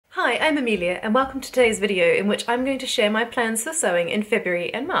Hi, I'm Amelia and welcome to today's video in which I'm going to share my plans for sewing in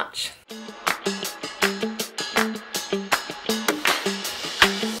February and March.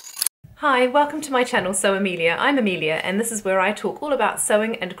 Hi, welcome to my channel Sew Amelia. I'm Amelia and this is where I talk all about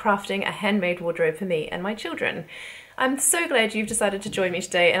sewing and crafting a handmade wardrobe for me and my children. I'm so glad you've decided to join me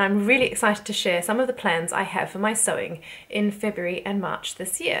today and I'm really excited to share some of the plans I have for my sewing in February and March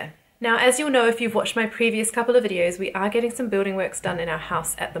this year. Now, as you'll know if you've watched my previous couple of videos, we are getting some building works done in our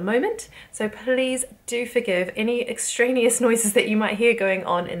house at the moment, so please do forgive any extraneous noises that you might hear going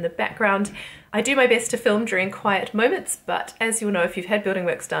on in the background. I do my best to film during quiet moments, but as you'll know if you've had building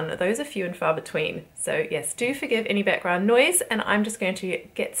works done, those are few and far between. So yes, do forgive any background noise, and I'm just going to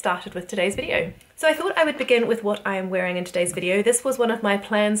get started with today's video. So I thought I would begin with what I am wearing in today's video. This was one of my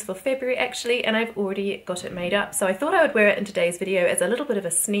plans for February actually, and I've already got it made up. So I thought I would wear it in today's video as a little bit of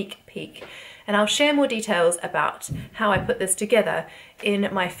a sneak peek. And I'll share more details about how I put this together in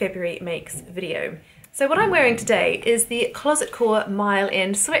my February Makes video. So what I'm wearing today is the Closet Core Mile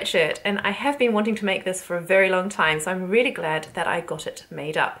End sweatshirt, and I have been wanting to make this for a very long time, so I'm really glad that I got it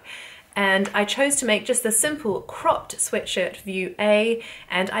made up. And I chose to make just the simple cropped sweatshirt view A,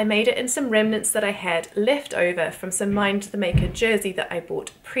 and I made it in some remnants that I had left over from some Mind the Maker jersey that I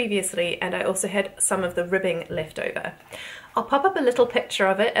bought previously, and I also had some of the ribbing left over. I'll pop up a little picture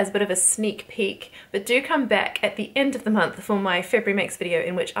of it as a bit of a sneak peek, but do come back at the end of the month for my February Makes video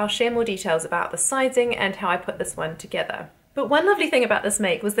in which I'll share more details about the sizing and how I put this one together. But one lovely thing about this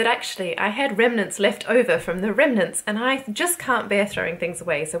make was that actually I had remnants left over from the remnants and I just can't bear throwing things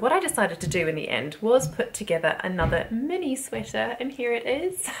away. So what I decided to do in the end was put together another mini sweater, and here it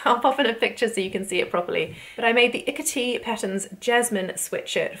is. I'll pop in a picture so you can see it properly. But I made the Ikati Patterns Jasmine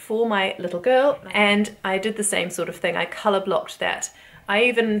sweatshirt for my little girl, and I did the same sort of thing. I colour blocked that. I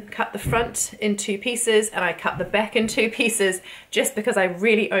even cut the front in two pieces and I cut the back in two pieces just because I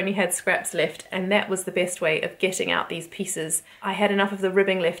really only had scraps left, and that was the best way of getting out these pieces. I had enough of the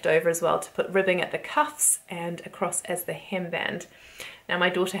ribbing left over as well to put ribbing at the cuffs and across as the hemband. Now my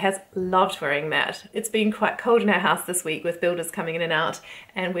daughter has loved wearing that. It's been quite cold in our house this week with builders coming in and out,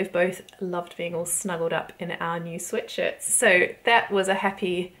 and we've both loved being all snuggled up in our new sweatshirts. So that was a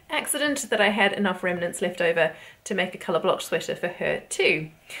happy accident that I had enough remnants left over to make a colour blocked sweater for her too.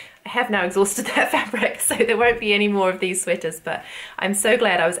 I have now exhausted that fabric, so there won't be any more of these sweaters, but I'm so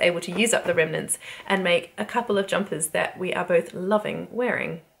glad I was able to use up the remnants and make a couple of jumpers that we are both loving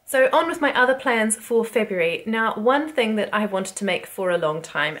wearing. So on with my other plans for February. Now, one thing that I wanted to make for a long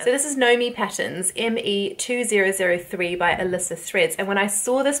time. So this is Nomi Patterns ME2003 by Alyssa Threads. And when I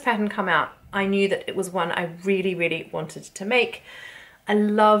saw this pattern come out, I knew that it was one I really, really wanted to make. I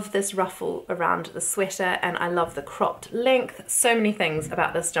love this ruffle around the sweater and I love the cropped length. So many things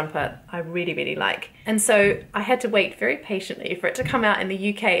about this jumper I really, really like. And so I had to wait very patiently for it to come out in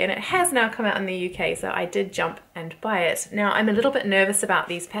the UK, and it has now come out in the UK, so I did jump and buy it. Now I'm a little bit nervous about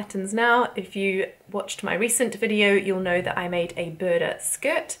these patterns now. If you watched my recent video, you'll know that I made a birder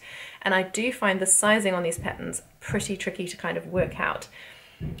skirt, and I do find the sizing on these patterns pretty tricky to kind of work out.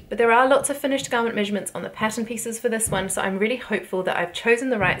 But there are lots of finished garment measurements on the pattern pieces for this one, so I'm really hopeful that I've chosen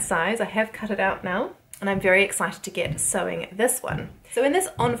the right size. I have cut it out now, and I'm very excited to get sewing this one. So in this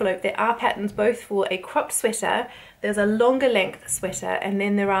envelope there are patterns both for a cropped sweater, there's a longer length sweater, and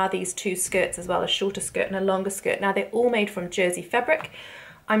then there are these two skirts as well, a shorter skirt and a longer skirt. Now they're all made from jersey fabric.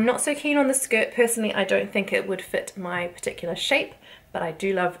 I'm not so keen on the skirt personally. I don't think it would fit my particular shape, but I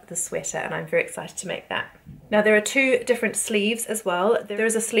do love the sweater and I'm very excited to make that. Now there are two different sleeves as well. There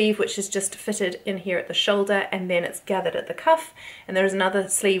is a sleeve which is just fitted in here at the shoulder and then it's gathered at the cuff, and there is another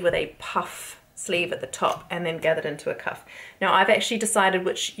sleeve with a puff sleeve at the top and then gathered into a cuff. Now I've actually decided,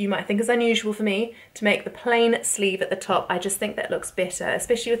 which you might think is unusual for me, to make the plain sleeve at the top. I just think that looks better,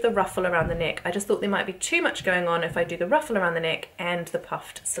 especially with the ruffle around the neck. I just thought there might be too much going on if I do the ruffle around the neck and the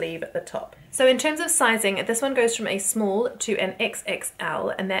puffed sleeve at the top. So in terms of sizing, this one goes from a small to an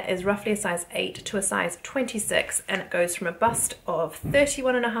XXL, and that is roughly a size 8 to a size 26, and it goes from a bust of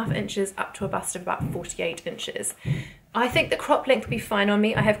 31.5 inches up to a bust of about 48 inches. I think the crop length will be fine on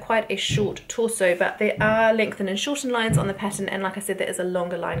me. I have quite a short torso, but there are lengthened and shortened lines on the pattern, and like I said, there is a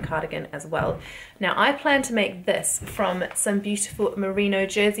longer line cardigan as well. Now I plan to make this from some beautiful merino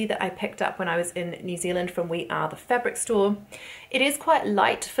jersey that I picked up when I was in New Zealand from We Are the Fabric store. It is quite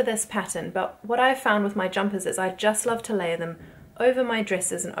light for this pattern, but what I've found with my jumpers is I just love to layer them over my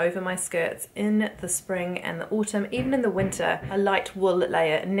dresses and over my skirts in the spring and the autumn, even in the winter. A light wool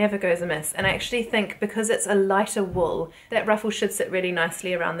layer never goes amiss, and I actually think because it's a lighter wool, that ruffle should sit really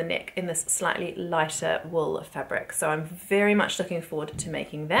nicely around the neck in this slightly lighter wool fabric. So I'm very much looking forward to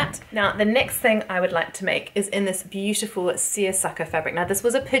making that. Now the next thing I would like to make is in this beautiful seersucker fabric. Now this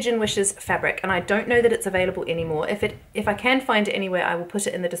was a Pigeon Wishes fabric, and I don't know that it's available anymore. If I can find it anywhere, I will put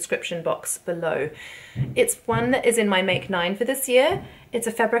it in the description box below. It's one that is in my Make 9 for this year. It's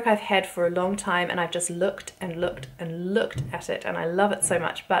a fabric I've had for a long time, and I've just looked and looked and looked at it, and I love it so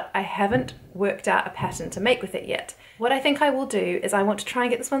much, but I haven't worked out a pattern to make with it yet. What I think I will do is I want to try and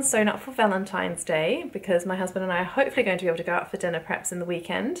get this one sewn up for Valentine's Day, because my husband and I are hopefully going to be able to go out for dinner perhaps in the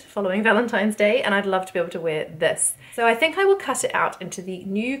weekend following Valentine's Day, and I'd love to be able to wear this. So I think I will cut it out into the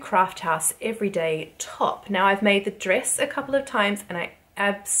new Craft House Everyday top. Now I've made the dress a couple of times and I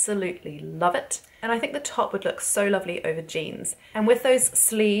absolutely love it. And I think the top would look so lovely over jeans. And with those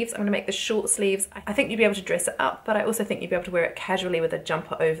sleeves, I'm going to make the short sleeves. I think you'd be able to dress it up, but I also think you'd be able to wear it casually with a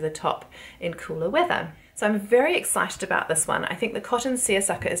jumper over the top in cooler weather. So I'm very excited about this one. I think the cotton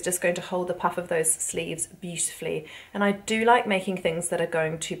seersucker is just going to hold the puff of those sleeves beautifully. And I do like making things that are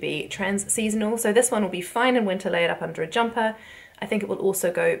going to be trans-seasonal. So this one will be fine in winter layered up under a jumper. I think it will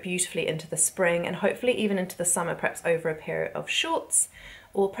also go beautifully into the spring and hopefully even into the summer, perhaps over a pair of shorts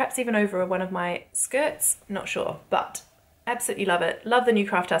or perhaps even over one of my skirts, not sure, but absolutely love it. Love the new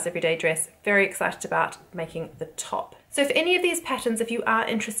Craft House Everyday dress. Very excited about making the top. So if any of these patterns, if you are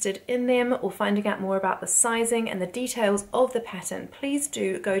interested in them or finding out more about the sizing and the details of the pattern, please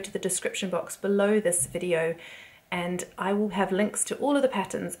do go to the description box below this video, and I will have links to all of the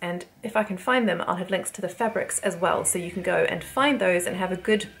patterns, and if I can find them, I'll have links to the fabrics as well, so you can go and find those and have a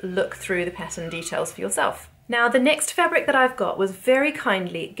good look through the pattern details for yourself. Now the next fabric that I've got was very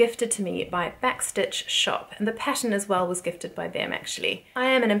kindly gifted to me by Backstitch Shop, and the pattern as well was gifted by them actually. I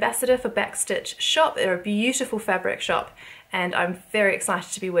am an ambassador for Backstitch Shop. They're a beautiful fabric shop, and I'm very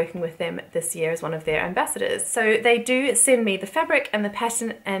excited to be working with them this year as one of their ambassadors. So they do send me the fabric and the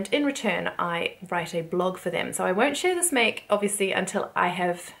pattern, and in return I write a blog for them. So I won't share this make obviously until I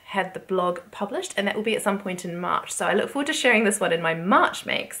have had the blog published, and that will be at some point in March. So I look forward to sharing this one in my March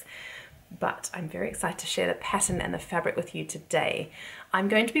makes, but I'm very excited to share the pattern and the fabric with you today. I'm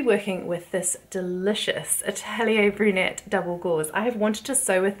going to be working with this delicious Atelier Brunette double gauze. I have wanted to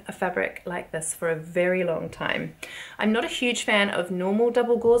sew with a fabric like this for a very long time. I'm not a huge fan of normal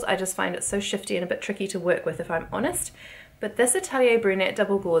double gauze. I just find it so shifty and a bit tricky to work with, if I'm honest. But this Atelier Brunette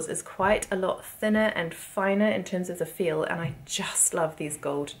double gauze is quite a lot thinner and finer in terms of the feel, and I just love these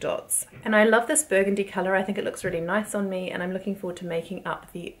gold dots. And I love this burgundy colour. I think it looks really nice on me, and I'm looking forward to making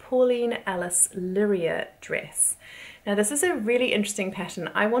up the Pauline Alice Lyria dress. Now this is a really interesting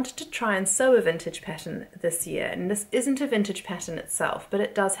pattern. I wanted to try and sew a vintage pattern this year, and this isn't a vintage pattern itself, but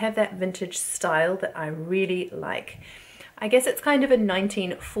it does have that vintage style that I really like. I guess it's kind of a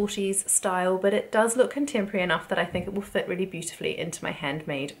 1940s style, but it does look contemporary enough that I think it will fit really beautifully into my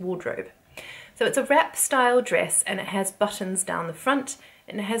handmade wardrobe. So it's a wrap style dress, and it has buttons down the front,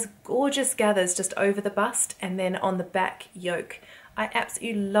 and it has gorgeous gathers just over the bust and then on the back yoke. I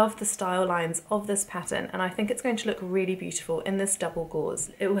absolutely love the style lines of this pattern, and I think it's going to look really beautiful in this double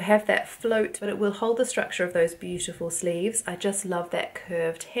gauze. It will have that float, but it will hold the structure of those beautiful sleeves. I just love that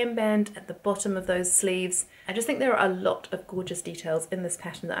curved hemband at the bottom of those sleeves. I just think there are a lot of gorgeous details in this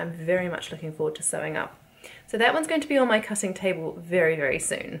pattern that I'm very much looking forward to sewing up. So that one's going to be on my cutting table very, very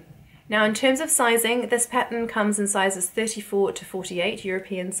soon. Now in terms of sizing, this pattern comes in sizes 34 to 48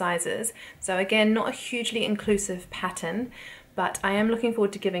 European sizes. So again, not a hugely inclusive pattern, but I am looking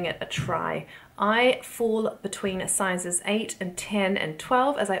forward to giving it a try. I fall between sizes 8 and 10 and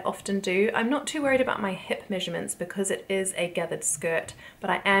 12, as I often do. I'm not too worried about my hip measurements because it is a gathered skirt, but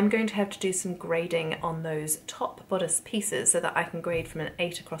I am going to have to do some grading on those top bodice pieces so that I can grade from an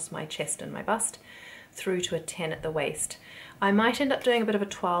 8 across my chest and my bust through to a 10 at the waist. I might end up doing a bit of a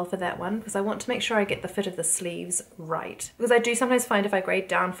 12 for that one because I want to make sure I get the fit of the sleeves right. Because I do sometimes find if I grade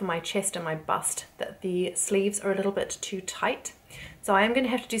down for my chest and my bust that the sleeves are a little bit too tight. So I am going to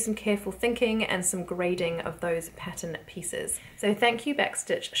have to do some careful thinking and some grading of those pattern pieces. So thank you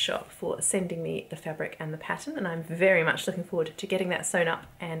Backstitch Shop for sending me the fabric and the pattern, and I'm very much looking forward to getting that sewn up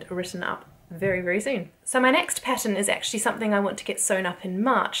and written up very, very soon. So my next pattern is actually something I want to get sewn up in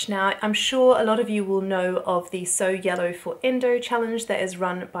March. Now I'm sure a lot of you will know of the Sew Yellow for Endo challenge that is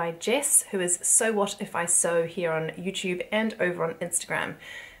run by Jess, who is Sew What If I Sew here on YouTube and over on Instagram.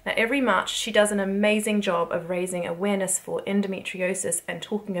 Now every March she does an amazing job of raising awareness for endometriosis and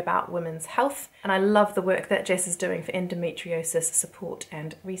talking about women's health, and I love the work that Jess is doing for endometriosis support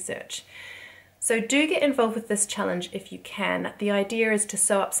and research. So do get involved with this challenge if you can. The idea is to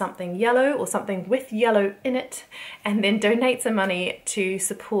sew up something yellow or something with yellow in it and then donate some money to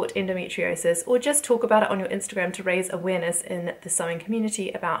support endometriosis, or just talk about it on your Instagram to raise awareness in the sewing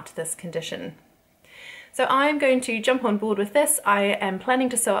community about this condition. So I'm going to jump on board with this. I am planning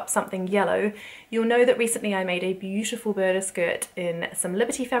to sew up something yellow. You'll know that recently I made a beautiful birder skirt in some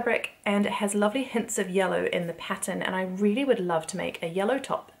Liberty fabric, and it has lovely hints of yellow in the pattern, and I really would love to make a yellow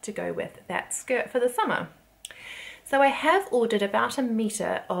top to go with that skirt for the summer. So I have ordered about 1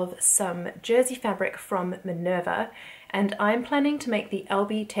 meter of some jersey fabric from Minerva, and I'm planning to make the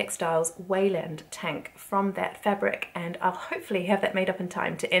LB Textiles Wayland tank from that fabric, and I'll hopefully have that made up in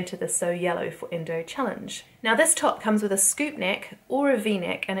time to enter the Sew Yellow for Endo challenge. Now this top comes with a scoop neck or a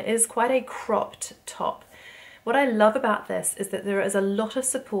V-neck, and it is quite a cropped top. What I love about this is that there is a lot of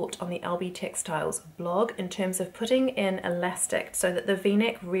support on the LB Textiles blog in terms of putting in elastic so that the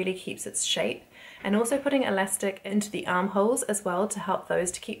V-neck really keeps its shape, and also putting elastic into the armholes as well to help those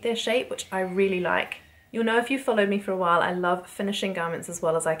to keep their shape, which I really like. You'll know if you've followed me for a while, I love finishing garments as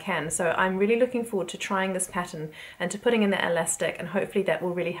well as I can, so I'm really looking forward to trying this pattern and to putting in that elastic, and hopefully that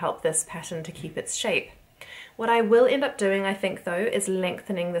will really help this pattern to keep its shape. What I will end up doing, I think though, is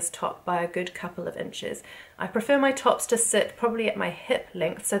lengthening this top by a good couple of inches. I prefer my tops to sit probably at my hip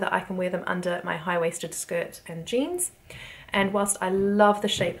length so that I can wear them under my high-waisted skirt and jeans. And whilst I love the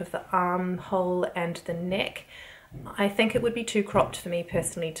shape of the armhole and the neck, I think it would be too cropped for me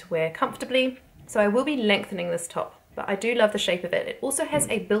personally to wear comfortably. So I will be lengthening this top, but I do love the shape of it. It also has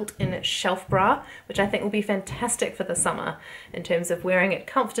a built-in shelf bra, which I think will be fantastic for the summer in terms of wearing it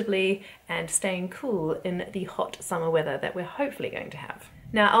comfortably and staying cool in the hot summer weather that we're hopefully going to have.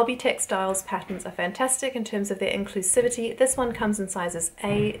 Now, LB Textiles patterns are fantastic in terms of their inclusivity. This one comes in sizes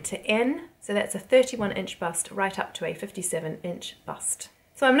A to N, so that's a 31-inch bust right up to a 57-inch bust.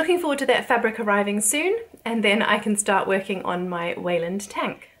 So I'm looking forward to that fabric arriving soon, and then I can start working on my Wayland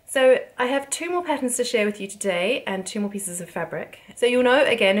tank. So I have 2 more patterns to share with you today and 2 more pieces of fabric. So you'll know,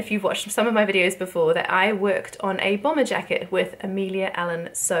 again, if you've watched some of my videos before, that I worked on a bomber jacket with Amelia Allen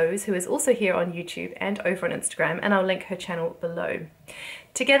Sews, who is also here on YouTube and over on Instagram, and I'll link her channel below.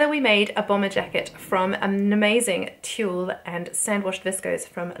 Together we made a bomber jacket from an amazing tulle and sandwashed viscose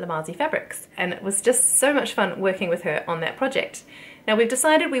from Lamazi Fabrics, and it was just so much fun working with her on that project. Now we've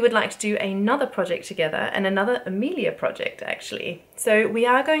decided we would like to do another project together, and another Amelia project actually. So we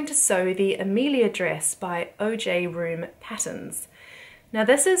are going to sew the Amelia dress by OJ Room Patterns. Now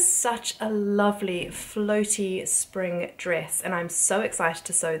this is such a lovely floaty spring dress, and I'm so excited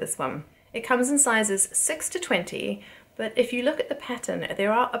to sew this one. It comes in sizes 6 to 20, but if you look at the pattern,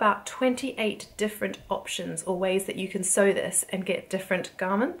 there are about 28 different options or ways that you can sew this and get different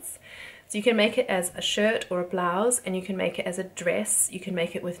garments. So you can make it as a shirt or a blouse, and you can make it as a dress. You can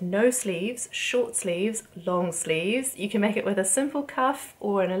make it with no sleeves, short sleeves, long sleeves. You can make it with a simple cuff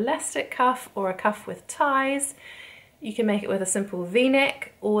or an elastic cuff or a cuff with ties. You can make it with a simple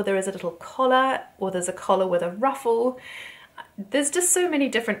V-neck, or there is a little collar, or there's a collar with a ruffle. There's just so many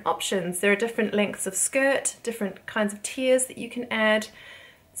different options. There are different lengths of skirt, different kinds of tiers that you can add.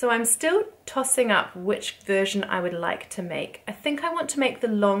 So I'm still tossing up which version I would like to make. I think I want to make the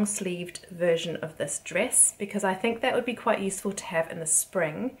long sleeved version of this dress because I think that would be quite useful to have in the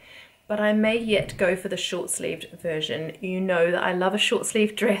spring, but I may yet go for the short sleeved version. You know that I love a short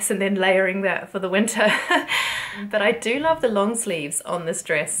sleeved dress and then layering that for the winter. But I do love the long sleeves on this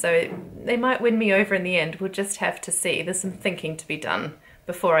dress, so they might win me over in the end. We'll just have to see. There's some thinking to be done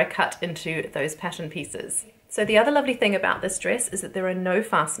before I cut into those pattern pieces. So the other lovely thing about this dress is that there are no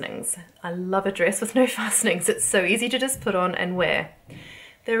fastenings. I love a dress with no fastenings. It's so easy to just put on and wear.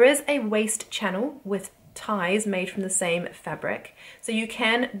 There is a waist channel with ties made from the same fabric, so you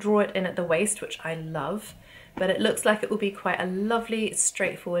can draw it in at the waist, which I love, but it looks like it will be quite a lovely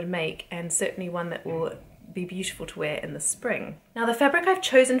straightforward make, and certainly one that will be beautiful to wear in the spring. Now the fabric I've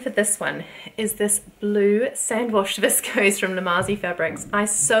chosen for this one is this blue sandwashed viscose from Lamazi Fabrics. I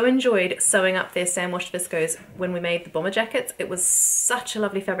so enjoyed sewing up their sandwashed viscose when we made the bomber jackets. It was such a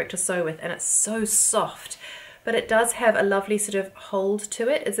lovely fabric to sew with, and it's so soft, but it does have a lovely sort of hold to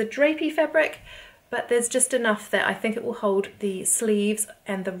it. It's a drapey fabric, but there's just enough that I think it will hold the sleeves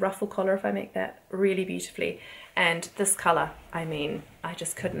and the ruffle collar, if I make that, really beautifully. And this color, I mean, I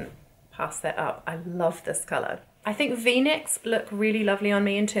just couldn't pass that up. I love this color. I think V-necks look really lovely on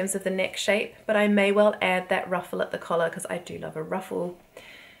me in terms of the neck shape, but I may well add that ruffle at the collar because I do love a ruffle.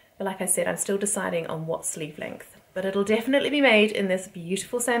 But like I said, I'm still deciding on what sleeve length. But it'll definitely be made in this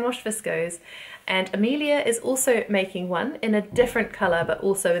beautiful sandwashed viscose, and Amelia is also making one in a different color but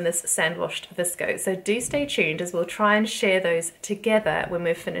also in this sandwashed viscose. So do stay tuned as we'll try and share those together when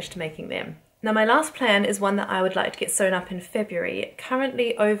we've finished making them. Now my last plan is one that I would like to get sewn up in February.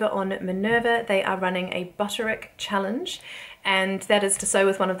 Currently over on Minerva they are running a butterick challenge, and that is to sew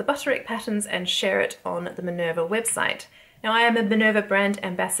with one of the butterick patterns and share it on the Minerva website. Now I am a Minerva brand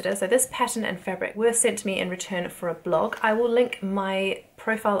ambassador, so this pattern and fabric were sent to me in return for a blog. I will link my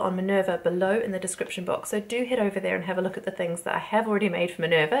profile on Minerva below in the description box, so do head over there and have a look at the things that I have already made for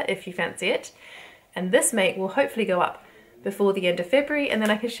Minerva if you fancy it. And this make will hopefully go up before the end of February, and then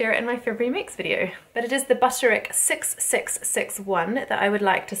I can share it in my February makes video. But it is the butterick 6661 that I would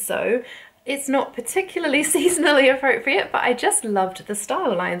like to sew. It's not particularly seasonally appropriate, but I just loved the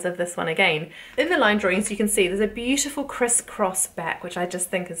style lines of this one again. In the line drawings you can see there's a beautiful crisscross back, which I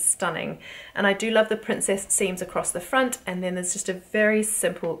just think is stunning. And I do love the princess seams across the front, and then there's just a very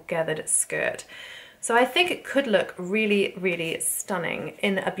simple gathered skirt. So I think it could look really, really stunning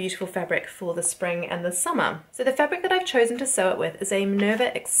in a beautiful fabric for the spring and the summer. So the fabric that I've chosen to sew it with is a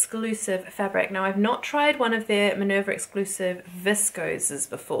Minerva exclusive fabric. Now I've not tried one of their Minerva exclusive viscoses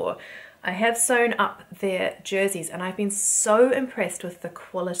before. I have sewn up their jerseys and I've been so impressed with the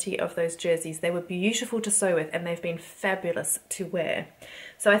quality of those jerseys. They were beautiful to sew with and they've been fabulous to wear.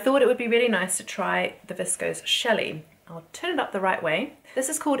 So I thought it would be really nice to try the viscose challis. I'll turn it up the right way. This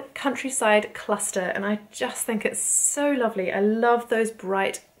is called Countryside Cluster and I just think it's so lovely. I love those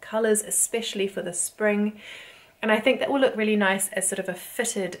bright colours, especially for the spring. And I think that will look really nice as sort of a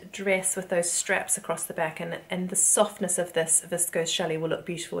fitted dress with those straps across the back, and the softness of this viscose challis will look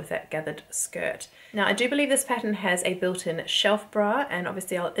beautiful with that gathered skirt. Now I do believe this pattern has a built-in shelf bra, and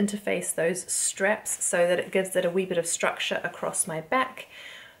obviously I'll interface those straps so that it gives it a wee bit of structure across my back.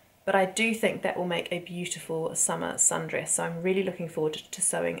 But I do think that will make a beautiful summer sundress, so I'm really looking forward to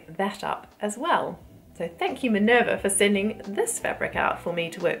sewing that up as well. So thank you Minerva for sending this fabric out for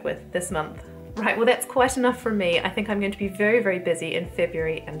me to work with this month. Right, well that's quite enough from me. I think I'm going to be very, very busy in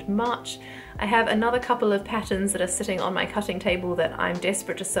February and March. I have another couple of patterns that are sitting on my cutting table that I'm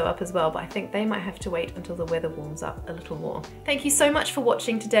desperate to sew up as well, but I think they might have to wait until the weather warms up a little more. Thank you so much for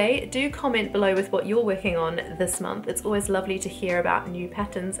watching today. Do comment below with what you're working on this month. It's always lovely to hear about new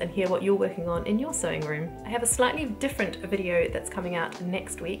patterns and hear what you're working on in your sewing room. I have a slightly different video that's coming out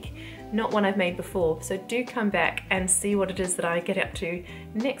next week, not one I've made before, so do come back and see what it is that I get up to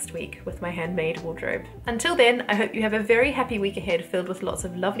next week with my handmade wardrobe. Until then, I hope you have a very happy week ahead filled with lots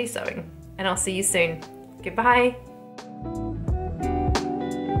of lovely sewing, and I'll see you soon. Goodbye!